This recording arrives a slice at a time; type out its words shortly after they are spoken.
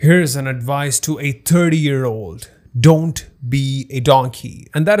Here's an advice to a 30-year-old. Don't be a donkey.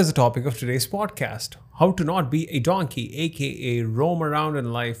 And that is the topic of today's podcast. How to not be a donkey, aka roam around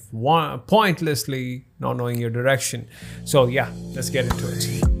in life pointlessly, not knowing your direction. So yeah, let's get into it.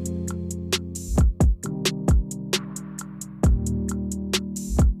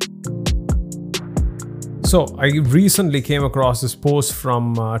 So I recently came across this post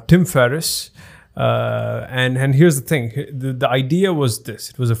from Tim Ferriss. And here's the thing, the idea was this.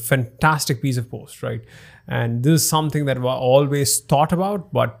 It was a fantastic piece of post, right? And this is something that I always thought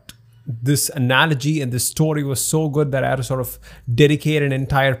about, but this analogy and this story was so good that I had to sort of dedicate an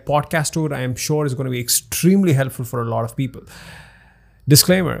entire podcast to it. I am sure it's going to be extremely helpful for a lot of people.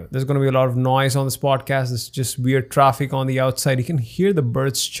 Disclaimer, there's going to be a lot of noise on this podcast. It's just weird traffic on the outside. You can hear the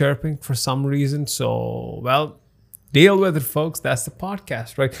birds chirping for some reason. So, well, deal with it, folks. That's the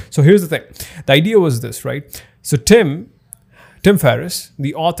podcast, right? So here's the thing. The idea was this, right? So Tim Ferriss,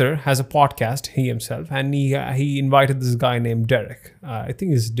 the author, has a podcast, he himself, and he invited this guy named Derek. I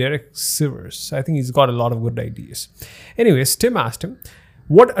think it's Derek Sivers. I think he's got a lot of good ideas. Anyways, Tim asked him,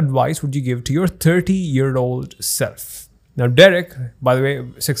 what advice would you give to your 30-year-old self? Now, Derek, by the way,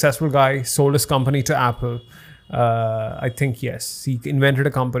 successful guy, sold his company to Apple. I think, yes, he invented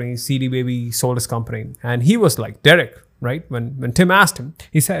a company, CD Baby sold his company. And he was like, Derek, right? When Tim asked him,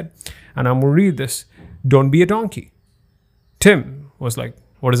 he said, and I'm going to read this, don't be a donkey. Tim was like,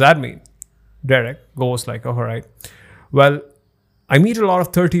 what does that mean? Derek goes like, all right. Well, I meet a lot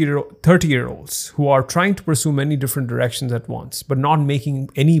of 30-year-olds who are trying to pursue many different directions at once, but not making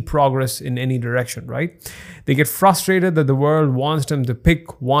any progress in any direction, right? They get frustrated that the world wants them to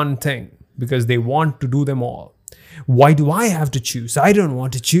pick one thing because they want to do them all. Why do I have to choose? I don't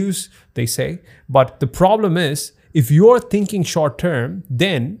want to choose, they say. But the problem is, if you're thinking short term,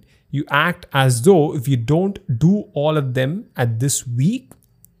 then you act as though if you don't do all of them at this week,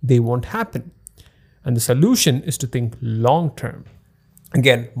 they won't happen. And the solution is to think long term.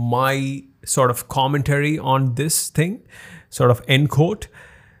 Again, my sort of commentary on this thing, sort of end quote.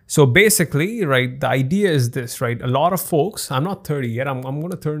 So basically, right, the idea is this, right? A lot of folks, I'm not 30 yet, I'm going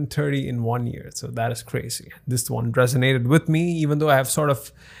to turn 30 in 1 year. So that is crazy. This one resonated with me, even though I have sort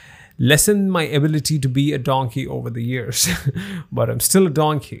of lessened my ability to be a donkey over the years. But I'm still a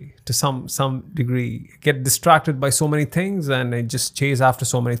donkey to some degree. Get distracted by so many things and I just chase after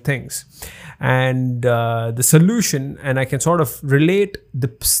so many things. And the solution, and I can sort of relate the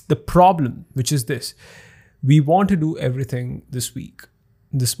problem, which is this. We want to do everything this week,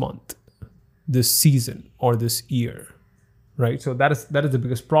 this month, this season, or this year, right? So that is the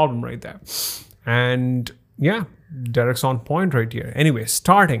biggest problem right there. And yeah, Derek's on point right here. Anyway,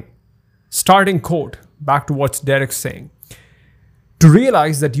 starting quote, back to what Derek's saying. To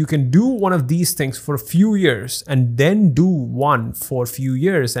realize that you can do one of these things for a few years and then do one for a few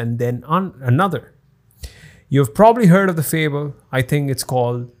years and then another. You've probably heard of the fable, I think it's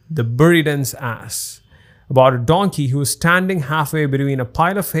called The Buridan's Ass, about a donkey who is standing halfway between a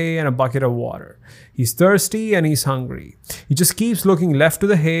pile of hay and a bucket of water. He's thirsty and he's hungry. He just keeps looking left to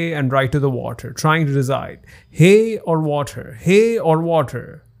the hay and right to the water, trying to decide, hay or water, hay or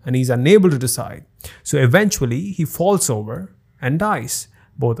water, and he's unable to decide. So eventually he falls over and dies,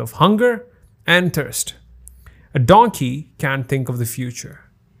 both of hunger and thirst. A donkey can't think of the future.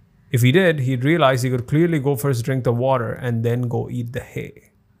 If he did, he'd realize he could clearly go first drink the water and then go eat the hay.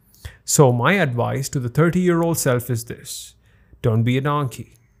 So my advice to the 30-year-old self is this. Don't be a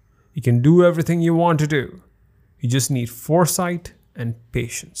donkey. You can do everything you want to do. You just need foresight and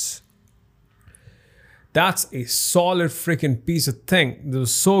patience. That's a solid freaking piece of thing. It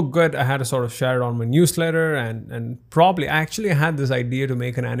was so good. I had to sort of share it on my newsletter and probably actually I had this idea to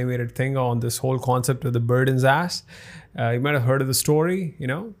make an animated thing on this whole concept of the bird's ass. You might have heard of the story, you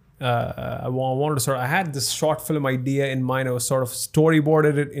know. I had this short film idea in mind. I was sort of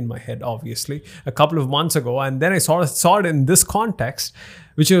storyboarded it in my head, obviously, a couple of months ago. And then I sort of saw it in this context,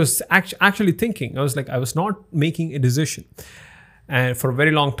 which I was actually thinking. I was like, I was not making a decision. And for a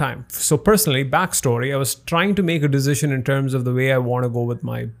very long time. So personally, backstory, I was trying to make a decision in terms of the way I want to go with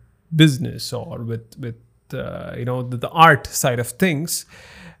my business or with the art side of things,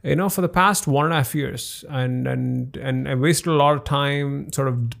 for the past 1.5 years. And I wasted a lot of time sort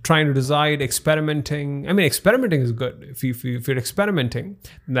of trying to decide, experimenting. I mean, experimenting is good. If you're experimenting,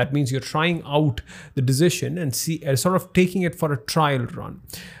 that means you're trying out the decision and sort of taking it for a trial run.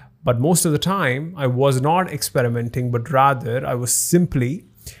 But most of the time, I was not experimenting, but rather I was simply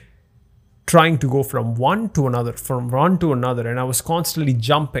trying to go from one to another, and I was constantly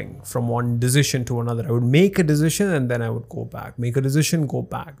jumping from one decision to another. I would make a decision and then I would go back, make a decision, go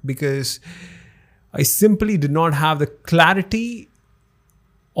back, because I simply did not have the clarity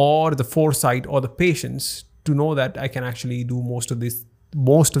or the foresight or the patience to know that I can actually do most of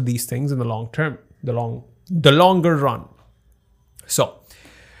these things in the long term, the longer run. So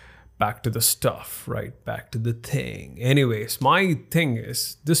back to the stuff, right? Back to the thing. Anyways, my thing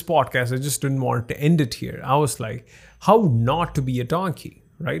is, this podcast, I just didn't want to end it here. I was like, how not to be a donkey,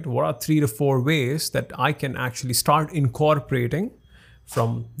 right? What are 3 to 4 ways that I can actually start incorporating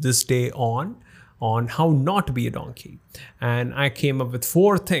from this day on how not to be a donkey? And I came up with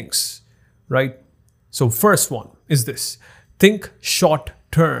 4 things, right? So first one is this: think short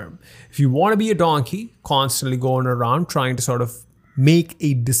term. If you want to be a donkey, constantly going around trying to sort of make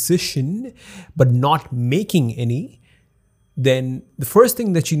a decision but not making any, then the first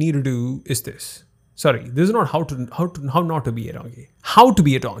thing that you need to do is this. Sorry, this is not how not to be a donkey. How to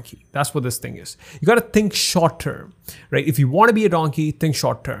be a donkey. That's what this thing is. You got to think short term, right? If you want to be a donkey, think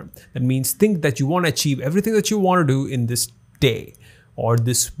short term. That means think that you want to achieve everything that you want to do in this day or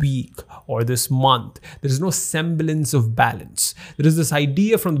this week or this month. There is no semblance of balance. There is this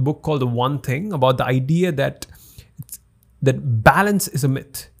idea from the book called The One Thing, about the idea that balance is a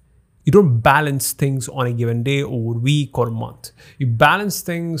myth. You don't balance things on a given day or week or month. You balance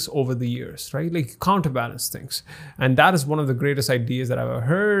things over the years, right? Like you counterbalance things. And that is one of the greatest ideas that I've ever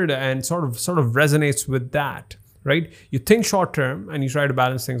heard, and sort of resonates with that, right? You think short term and you try to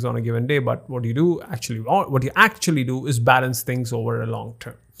balance things on a given day, but what you actually do is balance things over a long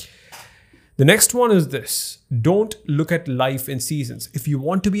term. The next one is this: don't look at life in seasons. If you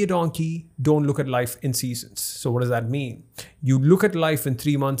want to be a donkey, don't look at life in seasons. So what does that mean? You look at life in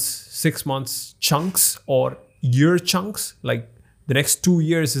 3 months, 6 months chunks or year chunks. Like the next 2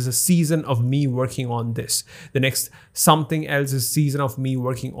 years is a season of me working on this. The next something else is a season of me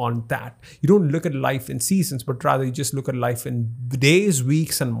working on that. You don't look at life in seasons, but rather you just look at life in days,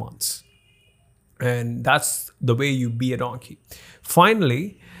 weeks, and months. And that's the way you be a donkey.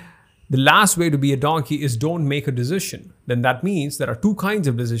 Finally, the last way to be a donkey is don't make a decision. Then that means there are 2 kinds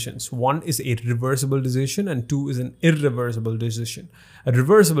of decisions. One is a reversible decision and 2 is an irreversible decision. A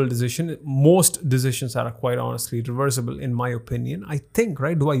reversible decision, most decisions are quite honestly reversible in my opinion. I think,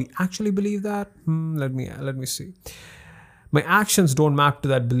 right? Do I actually believe that? Let me see. My actions don't map to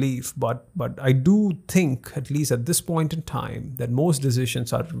that belief, but I do think, at least at this point in time, that most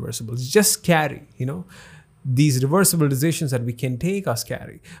decisions are reversible. It's just scary, you know? These reversible decisions that we can take are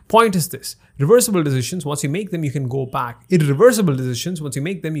scary. Point is this: reversible decisions, once you make them, you can go back. Irreversible decisions, once you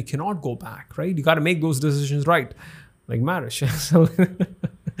make them, you cannot go back, right? You got to make those decisions right, like marriage.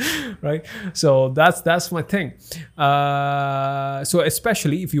 Right? So that's my thing. So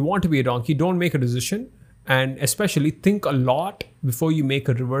especially if you want to be a donkey, don't make a decision, and especially think a lot before you make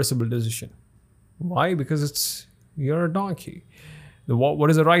a reversible decision. Why? Because you're a donkey. What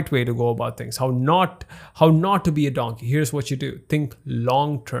is the right way to go about things? How not to be a donkey? Here's what you do: think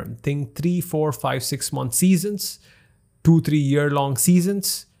long term. Think 3, 4, 5, 6 month seasons, 2, 3 year long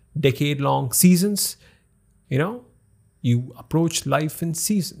seasons, decade long seasons. You know, you approach life in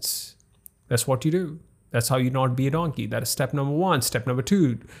seasons. That's what you do. That's how you not be a donkey. That is step number 1. Step number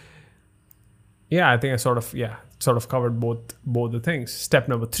 2. Yeah, I think I sort of covered both the things. Step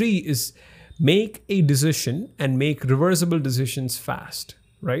number 3 is make a decision and make reversible decisions fast,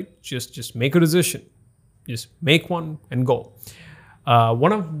 right? Just make a decision. Just make one and go.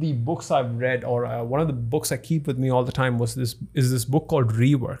 One of the books I've read, or one of the books I keep with me all the time, is this book called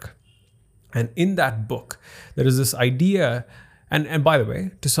Rework. And in that book, there is this idea, and by the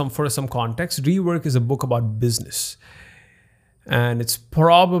way, for some context, Rework is a book about business. And it's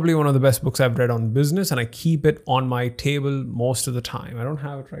probably one of the best books I've read on business, and I keep it on my table most of the time. I don't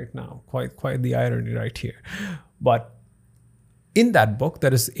have it right now. Quite the irony right here. But in that book,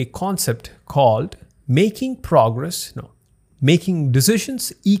 there is a concept called making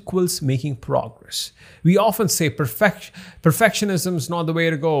decisions equals making progress. We often say perfectionism is not the way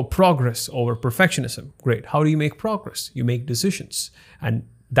to go. Progress over perfectionism. Great. How do you make progress? You make decisions, and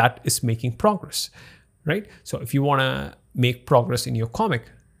that is making progress, right? So if you want to make progress in your comic,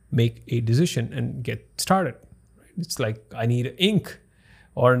 make a decision and get started. It's like, I need ink,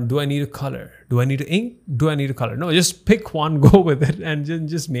 or do I need a color? Do I need ink? Do I need a color? No, just pick one, go with it, and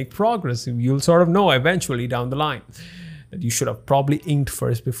just make progress. You'll sort of know eventually down the line that you should have probably inked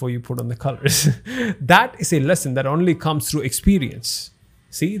first before you put on the colors. That is a lesson that only comes through experience.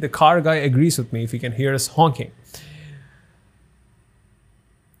 See, the car guy agrees with me if he can hear us honking.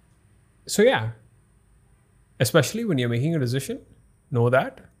 So yeah, especially when you're making a decision, know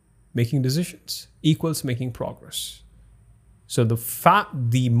that making decisions equals making progress. So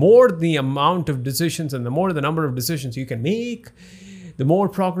the more the amount of decisions and the more the number of decisions you can make, the more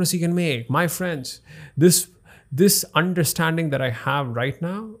progress you can make. My friends, this This understanding that I have right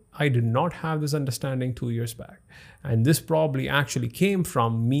now, I did not have this understanding 2 years back. And this probably actually came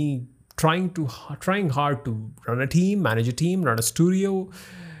from me trying hard to run a team, manage a team, run a studio,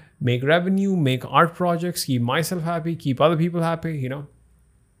 make revenue, make art projects, keep myself happy, keep other people happy, you know.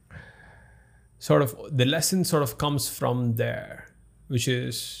 Sort of the lesson sort of comes from there, which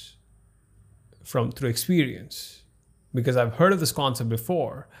is through experience. Because I've heard of this concept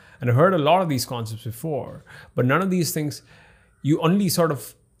before, and I've heard a lot of these concepts before, but none of these things, you only sort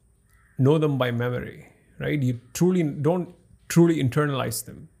of know them by memory, right? You don't truly internalize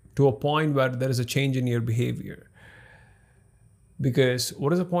them to a point where there is a change in your behavior. Because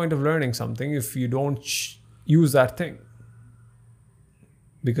what is the point of learning something if you don't use that thing?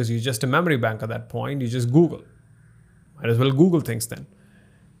 Because you're just a memory bank at that point, you just Google. Might as well Google things then.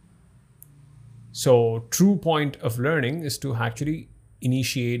 So true point of learning is to actually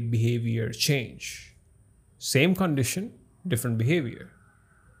initiate behavior change. Same condition, different behavior.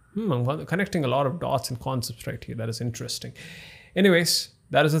 I'm connecting a lot of dots and concepts right here. That is interesting. Anyways,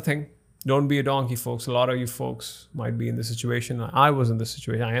 that is the thing. Don't be a donkey, folks. A lot of you folks might be in this situation. I was in this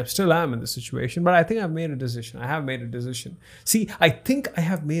situation. I still am in this situation, but I think I've made a decision. I have made a decision. See, I think I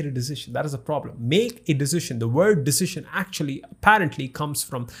have made a decision. That is the problem. Make a decision. The word decision actually apparently comes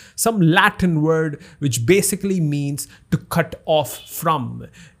from some Latin word, which basically means to cut off from.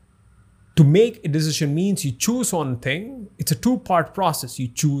 To make a decision means you choose one thing. It's a two-part process. You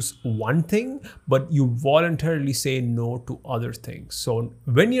choose one thing, but you voluntarily say no to other things. So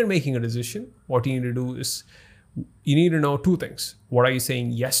when you're making a decision, what you need to do is you need to know two things. What are you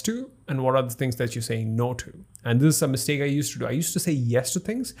saying yes to, and what are the things that you're saying no to? And this is a mistake I used to do. I used to say yes to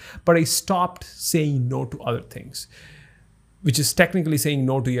things, but I stopped saying no to other things, which is technically saying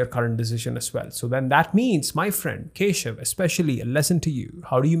no to your current decision as well. So then that means, my friend, Keshav, especially a lesson to you.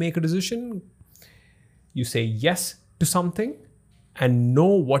 How do you make a decision? You say yes to something and know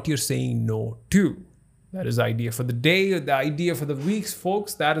what you're saying no to. That is the idea for the day, the idea for the weeks,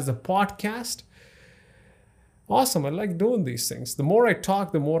 folks. That is a podcast. Awesome. I like doing these things. The more I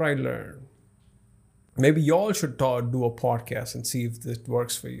talk, the more I learn. Maybe y'all should do a podcast and see if this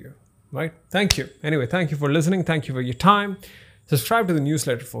works for you. Right? Thank you. Anyway, thank you for listening. Thank you for your time. Subscribe to the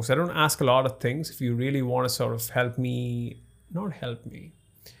newsletter, folks. I don't ask a lot of things. If you really want to sort of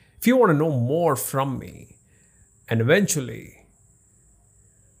if you want to know more from me, and eventually,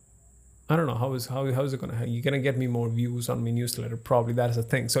 I don't know, how is it going to, you're going to get me more views on my newsletter. Probably that is the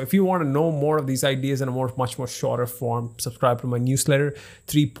thing. So if you want to know more of these ideas in a much more shorter form, subscribe to my newsletter,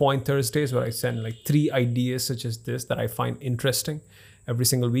 3-Point Thursdays, where I send like 3 ideas such as this that I find interesting every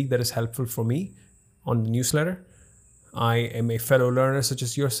single week that is helpful for me on the newsletter. I am a fellow learner such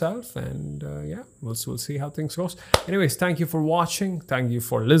as yourself, and yeah, we'll see how things goes. Anyways, thank you for watching. Thank you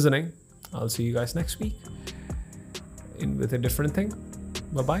for listening. I'll see you guys next week with a different thing.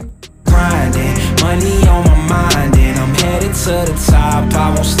 Bye-bye. Grinding, money on my mind, and I'm headed to the top.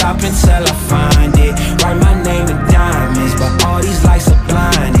 I won't stop until I find it. Write my name in diamonds, but all these lights are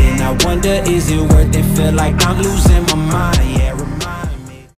blinding. I wonder, is it worth it? Feel like I'm losing my mind, yeah.